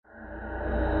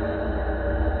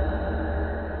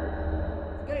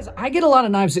Guys, I get a lot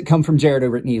of knives that come from Jared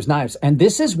over at Neves Knives, and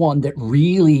this is one that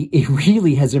really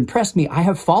has impressed me. I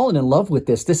have fallen in love with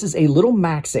this. This is a little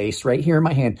MAXACE right here in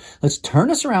my hand. Let's turn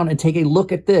this around and take a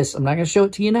look at this. I'm not going to show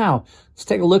it to you now. Let's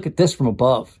take a look at this from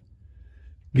above.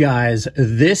 Guys,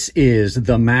 this is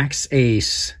the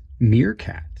MAXACE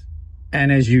Meerkat.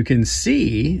 And as you can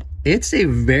see, it's a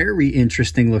very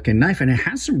interesting looking knife and it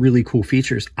has some really cool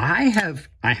features. I have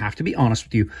to be honest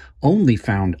with you, only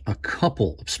found a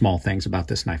couple of small things about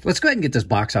this knife. Let's go ahead and get this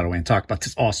box out of the way and talk about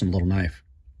this awesome little knife.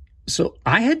 So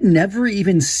I had never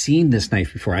even seen this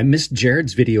knife before. I missed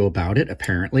Jared's video about it,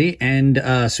 apparently. And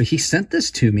so he sent this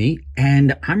to me,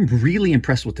 and I'm really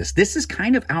impressed with this. This is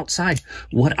kind of outside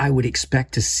what I would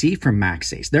expect to see from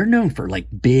MAXACE. They're known for like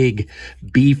big,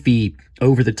 beefy,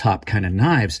 over-the-top kind of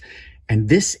knives. And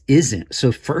this isn't.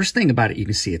 So first thing about it, you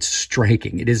can see it's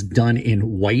striking. It is done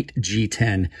in white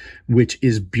G10, which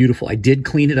is beautiful. I did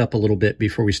clean it up a little bit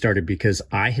before we started because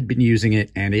I had been using it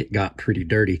and it got pretty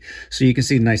dirty. So you can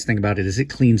see the nice thing about it is it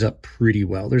cleans up pretty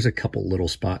well. There's a couple little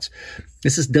spots.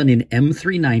 This is done in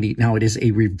M390. Now it is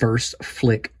a reverse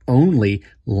flick only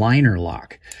liner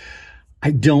lock.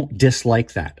 I don't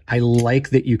dislike that. I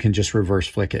like that you can just reverse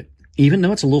flick it. Even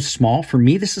though it's a little small, for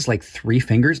me, this is like 3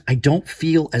 fingers. I don't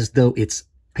feel as though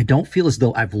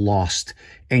I've lost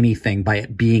anything by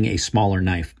it being a smaller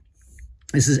knife.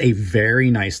 This is a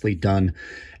very nicely done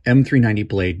M390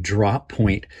 blade drop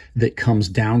point that comes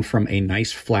down from a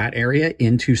nice flat area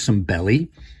into some belly,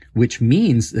 which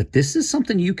means that this is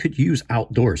something you could use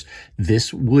outdoors.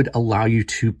 This would allow you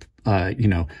to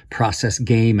process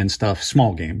game and stuff,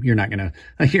 small game. You're not gonna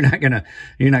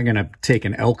take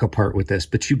an elk apart with this,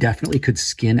 but you definitely could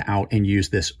skin out and use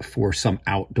this for some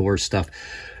outdoor stuff.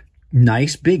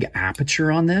 Nice big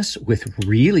aperture on this with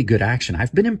really good action.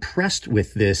 I've been impressed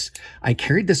with this. I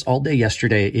carried this all day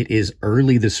yesterday. It is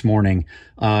early this morning,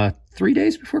 3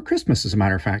 days before Christmas, as a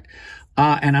matter of fact.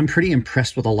 And I'm pretty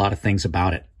impressed with a lot of things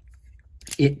about it.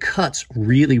 It cuts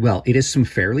really well. It is some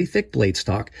fairly thick blade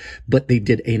stock, but they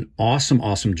did an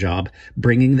awesome job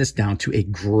bringing this down to a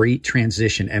great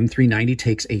transition. M390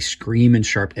 takes a scream and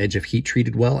sharp edge if heat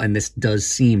treated well, and this does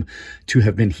seem to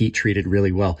have been heat treated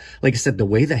really well. Like I said, the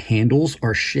way the handles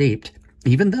are shaped,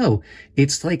 even though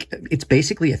it's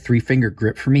basically a 3-finger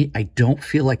grip for me, I don't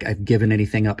feel like I've given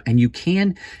anything up. And you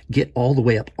can get all the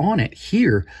way up on it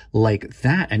here like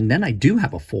that. And then I do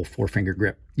have a full 4-finger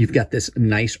grip. You've got this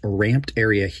nice ramped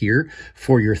area here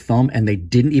for your thumb, and they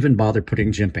didn't even bother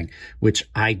putting jimping, which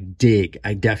I dig.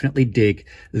 I definitely dig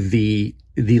the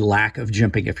lack of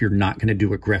jimping if you're not going to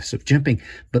do aggressive jimping.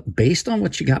 But based on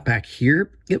what you got back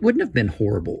here, it wouldn't have been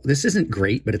horrible. This isn't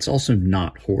great, but it's also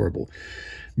not horrible.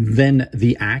 Then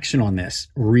the action on this,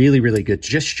 really good,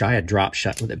 just shy of drop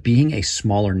shot. With it being a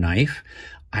smaller knife,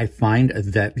 I find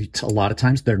that a lot of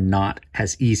times they're not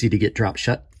as easy to get drop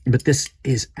shut, but this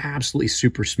is absolutely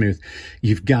super smooth.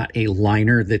 You've got a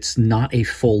liner that's not a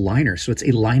full liner, so it's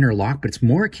a liner lock, but it's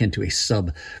more akin to a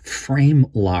sub frame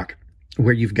lock,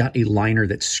 where you've got a liner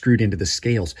that's screwed into the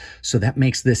scales. So that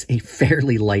makes this a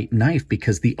fairly light knife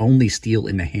because the only steel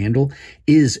in the handle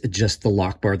is just the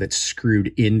lock bar that's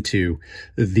screwed into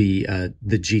the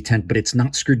G10, but it's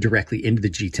not screwed directly into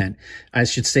the G10. I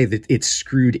should say that it's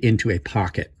screwed into a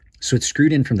pocket. So it's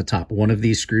screwed in from the top. One of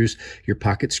these screws, your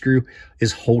pocket screw,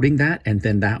 is holding that, and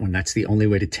then that one, that's the only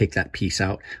way to take that piece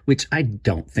out, which I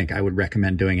don't think I would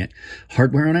recommend doing it.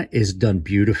 Hardware on it is done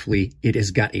beautifully. It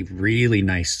has got a really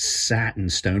nice satin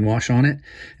stonewash on it.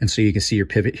 And so you can see your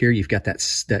pivot here. You've got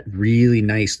that really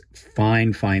nice,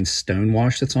 fine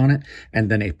stonewash that's on it, and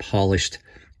then a polished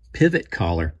pivot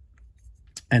collar.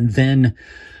 And then,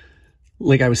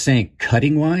 like I was saying,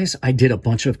 cutting wise, I did a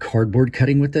bunch of cardboard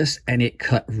cutting with this and it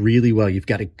cut really well. You've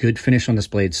got a good finish on this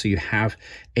blade. So you have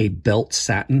a belt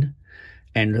satin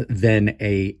and then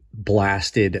a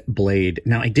blasted blade.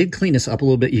 Now I did clean this up a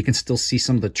little bit. You can still see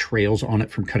some of the trails on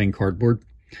it from cutting cardboard.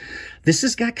 This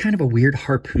has got kind of a weird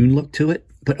harpoon look to it,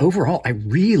 but overall, I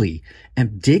really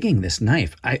am digging this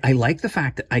knife. I like the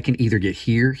fact that I can either get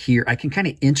here. I can kind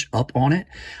of inch up on it.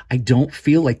 I don't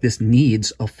feel like this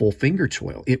needs a full finger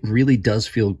choil. It really does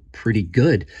feel pretty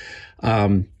good.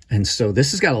 And so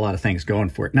this has got a lot of things going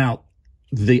for it. Now,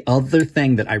 the other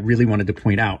thing that I really wanted to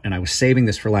point out, and I was saving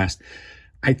this for last,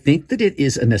 I think that it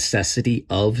is a necessity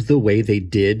of the way they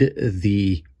did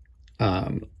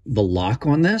the lock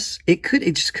on this. It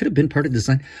just could have been part of the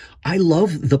design. I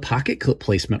love the pocket clip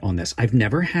placement on this. I've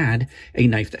never had a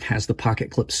knife that has the pocket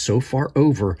clip so far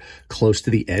over close to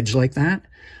the edge like that,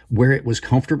 where it was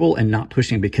comfortable and not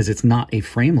pushing, because it's not a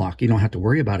frame lock. You don't have to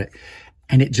worry about it.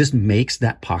 And it just makes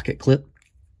that pocket clip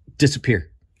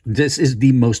disappear. This is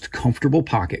the most comfortable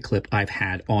pocket clip I've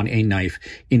had on a knife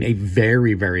in a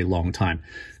very, very long time.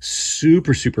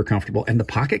 Super, super comfortable. And the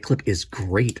pocket clip is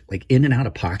great, like in and out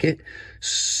of pocket,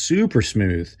 super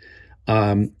smooth.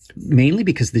 Mainly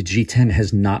because the G10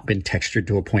 has not been textured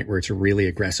to a point where it's really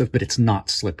aggressive, but it's not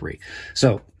slippery.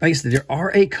 So like I said, there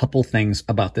are a couple things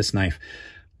about this knife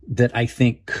that I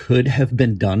think could have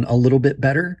been done a little bit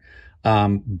better.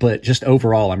 But just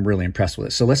overall, I'm really impressed with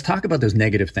it. So let's talk about those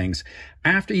negative things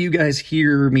after you guys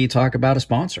hear me talk about a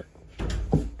sponsor.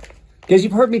 Guys,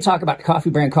 you've heard me talk about Coffee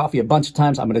Brand Coffee a bunch of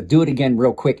times. I'm going to do it again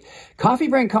real quick. Coffee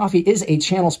Brand Coffee is a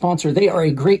channel sponsor. They are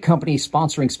a great company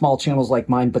sponsoring small channels like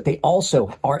mine, but they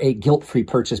also are a guilt-free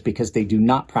purchase because they do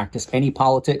not practice any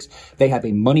politics. They have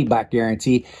a money-back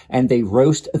guarantee, and they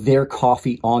roast their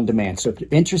coffee on demand. So if you're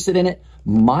interested in it,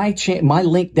 my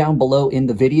link down below in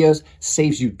the videos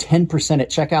saves you 10% at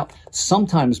checkout,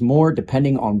 sometimes more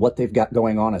depending on what they've got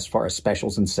going on as far as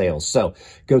specials and sales. So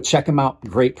go check them out.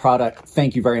 Great product.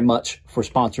 Thank you very much for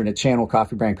sponsoring the channel,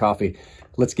 Coffee Brand Coffee.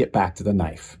 Let's get back to the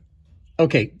knife.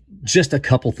 Okay, just a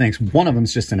couple things. One of them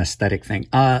is just an aesthetic thing.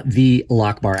 The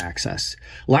lock bar access.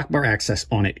 Lock bar access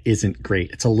on it isn't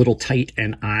great. It's a little tight,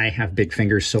 and I have big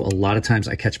fingers, so a lot of times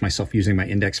I catch myself using my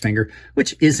index finger,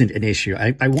 which isn't an issue.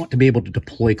 I want to be able to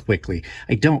deploy quickly.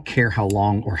 I don't care how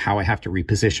long or how I have to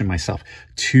reposition myself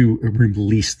to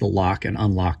release the lock and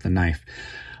unlock the knife.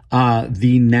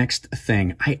 The next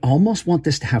thing, I almost want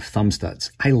this to have thumb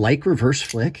studs. I like reverse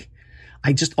flick.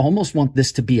 I just almost want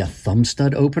this to be a thumb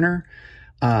stud opener.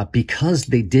 Because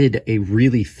they did a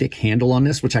really thick handle on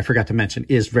this, which I forgot to mention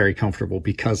is very comfortable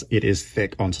because it is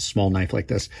thick on a small knife like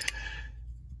this.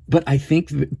 But I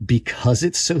think because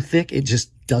it's so thick, it just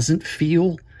doesn't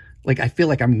feel like, I feel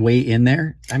like I'm way in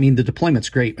there. I mean, the deployment's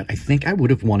great, but I think I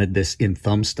would have wanted this in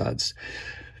thumb studs.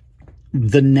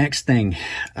 The next thing,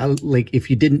 like if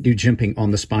you didn't do jimping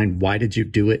on the spine, why did you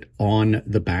do it on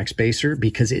the backspacer?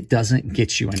 Because it doesn't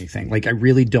get you anything. Like I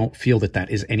really don't feel that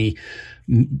that is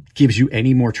gives you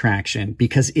any more traction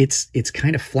because it's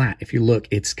kind of flat. If you look,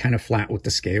 it's kind of flat with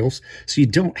the scales. So you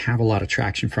don't have a lot of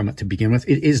traction from it to begin with.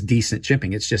 It is decent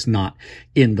jimping. It's just not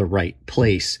in the right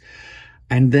place.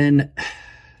 And then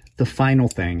the final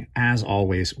thing, as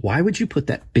always, why would you put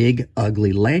that big,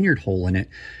 ugly lanyard hole in it?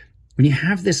 When you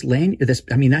have this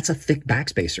I mean, that's a thick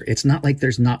backspacer. It's not like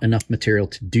there's not enough material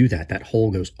to do that. That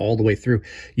hole goes all the way through.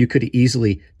 You could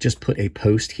easily just put a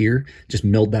post here, just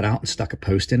milled that out and stuck a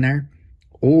post in there,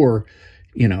 or,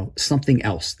 you know, something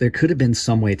else. There could have been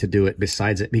some way to do it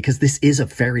besides it because this is a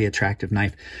very attractive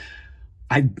knife.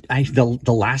 The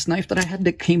last knife that I had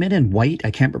that came in white,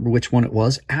 I can't remember which one it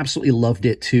was, absolutely loved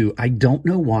it too. I don't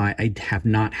know why I have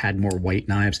not had more white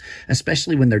knives,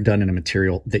 especially when they're done in a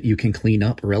material that you can clean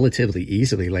up relatively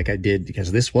easily like I did,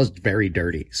 because this was very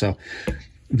dirty. So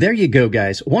there you go,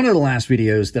 guys. One of the last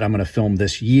videos that I'm going to film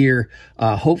this year.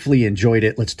 Hopefully you enjoyed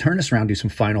it. Let's turn this around, do some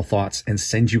final thoughts, and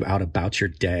send you out about your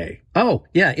day. Oh,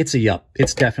 yeah, it's a yup.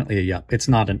 It's definitely a yup. It's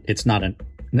not a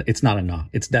nah.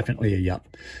 It's definitely a yup.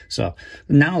 So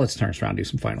now let's turn this around and do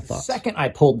some final thoughts. Second, I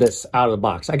pulled this out of the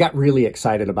box. I got really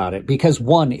excited about it because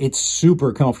one, it's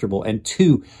super comfortable, and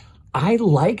two, I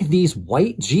like these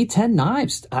white G10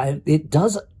 knives. It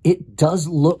does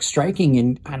look striking,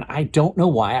 and I don't know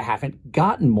why I haven't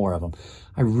gotten more of them.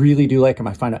 I really do like them.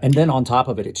 I find it, and then on top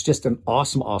of it, it's just an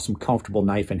awesome, awesome, comfortable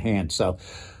knife in hand. So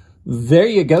there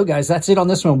you go, guys. That's it on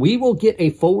this one. We will get a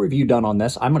full review done on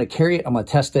this. I'm going to carry it. I'm going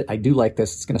to test it. I do like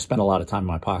this. It's going to spend a lot of time in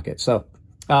my pocket. So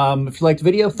if you liked the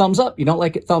video, thumbs up. You don't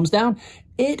like it, thumbs down.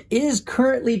 It is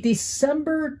currently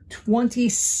December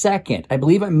 22nd. I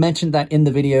believe I mentioned that in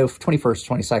the video, 21st,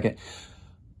 22nd.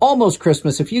 Almost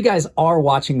Christmas. If you guys are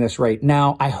watching this right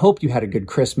now, I hope you had a good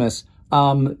Christmas.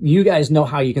 You guys know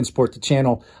how you can support the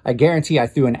channel. I guarantee I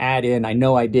threw an ad in. I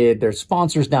know I did. There's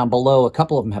sponsors down below. A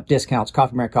couple of them have discounts.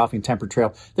 Coffee Brand Coffee and Temper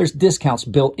Trail. There's discounts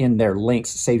built in their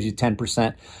links. It saves you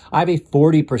 10%. I have a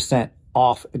 40%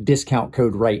 off discount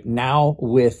code right now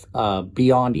with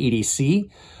Beyond EDC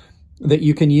that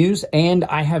you can use. And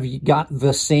I have got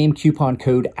the same coupon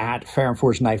code at Fair &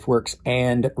 Forged Knife Works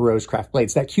and Rosecraft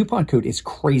Blades. That coupon code is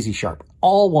crazy sharp.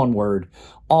 All one word,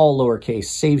 all lowercase,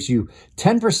 saves you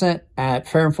 10% at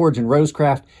Fair & Forged and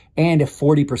Rosecraft and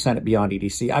 40% at Beyond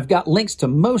EDC. I've got links to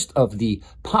most of the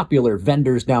popular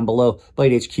vendors down below,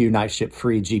 Blade HQ, Knife Ship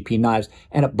Free, GP Knives,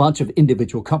 and a bunch of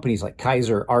individual companies like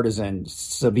Kaiser, Artisan,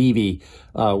 Savivi,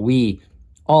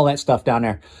 all that stuff down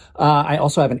there. I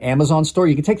also have an Amazon store.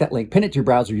 You can take that link, pin it to your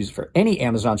browser, use it for any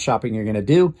Amazon shopping you're going to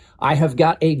do. I have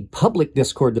got a public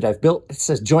Discord that I've built. It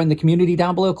says join the community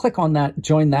down below. Click on that,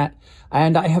 join that.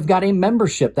 And I have got a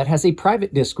membership that has a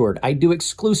private Discord. I do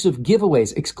exclusive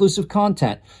giveaways, exclusive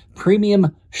content,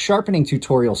 premium sharpening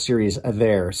tutorial series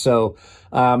there. So,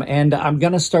 and I'm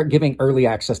going to start giving early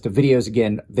access to videos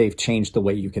again. They've changed the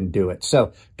way you can do it.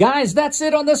 So guys, that's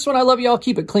it on this one. I love you all.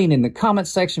 Keep it clean in the comment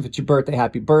section. If it's your birthday,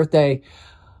 happy birthday.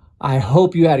 I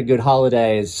hope you had a good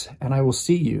holidays, and I will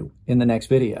see you in the next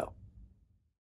video.